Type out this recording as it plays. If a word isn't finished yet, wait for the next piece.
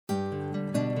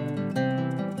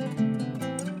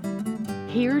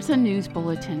Here's a news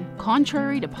bulletin.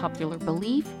 Contrary to popular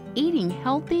belief, eating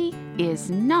healthy is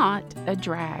not a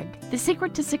drag. The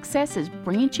secret to success is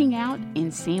branching out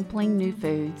and sampling new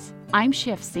foods. I'm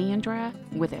Chef Sandra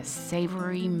with a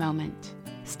savory moment.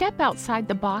 Step outside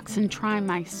the box and try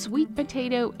my sweet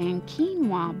potato and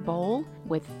quinoa bowl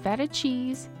with feta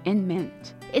cheese and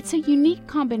mint. It's a unique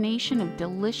combination of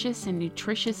delicious and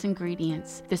nutritious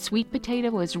ingredients. The sweet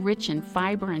potato is rich in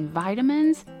fiber and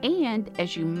vitamins, and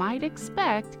as you might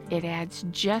expect, it adds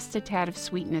just a tad of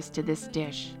sweetness to this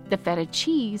dish. The feta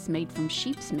cheese, made from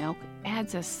sheep's milk,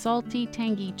 adds a salty,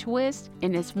 tangy twist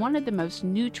and is one of the most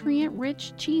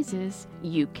nutrient-rich cheeses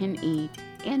you can eat.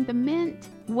 And the mint,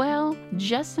 well,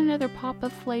 just another pop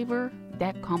of flavor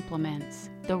that complements.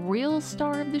 The real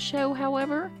star of the show,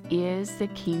 however, is the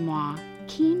quinoa.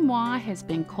 Quinoa has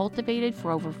been cultivated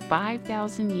for over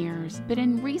 5,000 years, but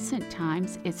in recent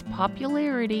times its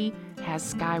popularity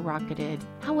has skyrocketed.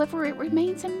 However, it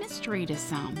remains a mystery to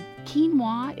some.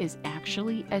 Quinoa is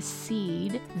actually a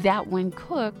seed that, when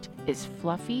cooked, is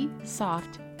fluffy,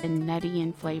 soft, and nutty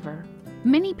in flavor.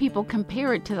 Many people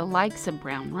compare it to the likes of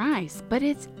brown rice, but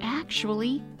it's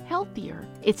actually healthier.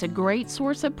 It's a great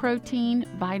source of protein,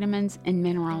 vitamins, and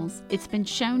minerals. It's been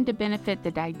shown to benefit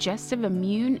the digestive,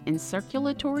 immune, and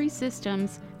circulatory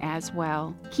systems as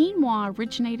well. Quinoa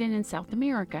originated in South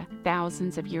America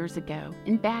thousands of years ago,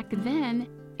 and back then,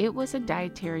 it was a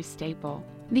dietary staple.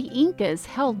 The Incas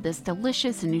held this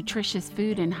delicious and nutritious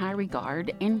food in high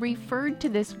regard and referred to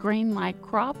this grain-like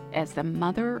crop as the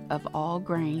mother of all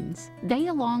grains. They,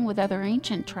 along with other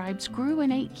ancient tribes, grew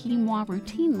and ate quinoa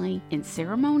routinely and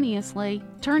ceremoniously,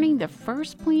 turning the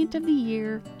first plant of the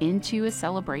year into a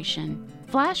celebration.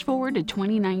 Flash forward to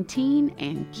 2019,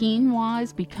 and quinoa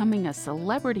is becoming a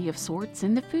celebrity of sorts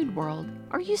in the food world.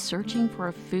 Are you searching for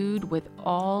a food with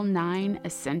all 9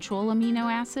 essential amino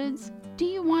acids? Do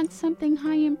you want something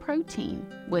high in protein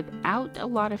without a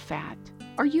lot of fat?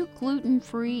 Are you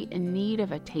gluten-free in need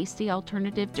of a tasty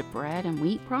alternative to bread and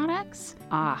wheat products?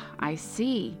 Ah, I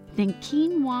see. Then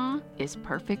quinoa is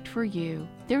perfect for you.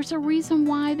 There's a reason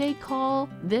why they call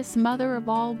this mother of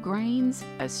all grains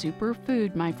a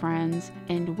superfood, my friends.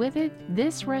 And with it,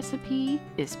 this recipe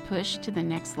is pushed to the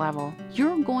next level.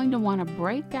 You're going to want to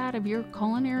break out of your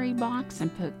culinary box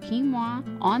and put quinoa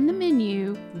on the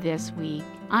menu this week.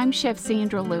 I'm Chef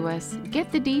Sandra Lewis. Get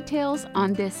the details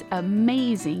on this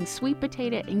amazing sweet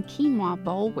potato and quinoa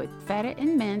bowl with feta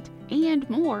and mint and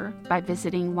more by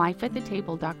visiting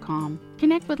lifeatthetable.com.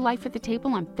 Connect with Life at the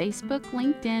Table on Facebook,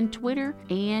 LinkedIn, Twitter,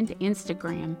 and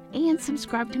Instagram. And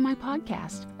subscribe to my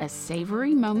podcast, A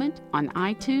Savory Moment, on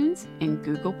iTunes and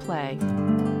Google Play.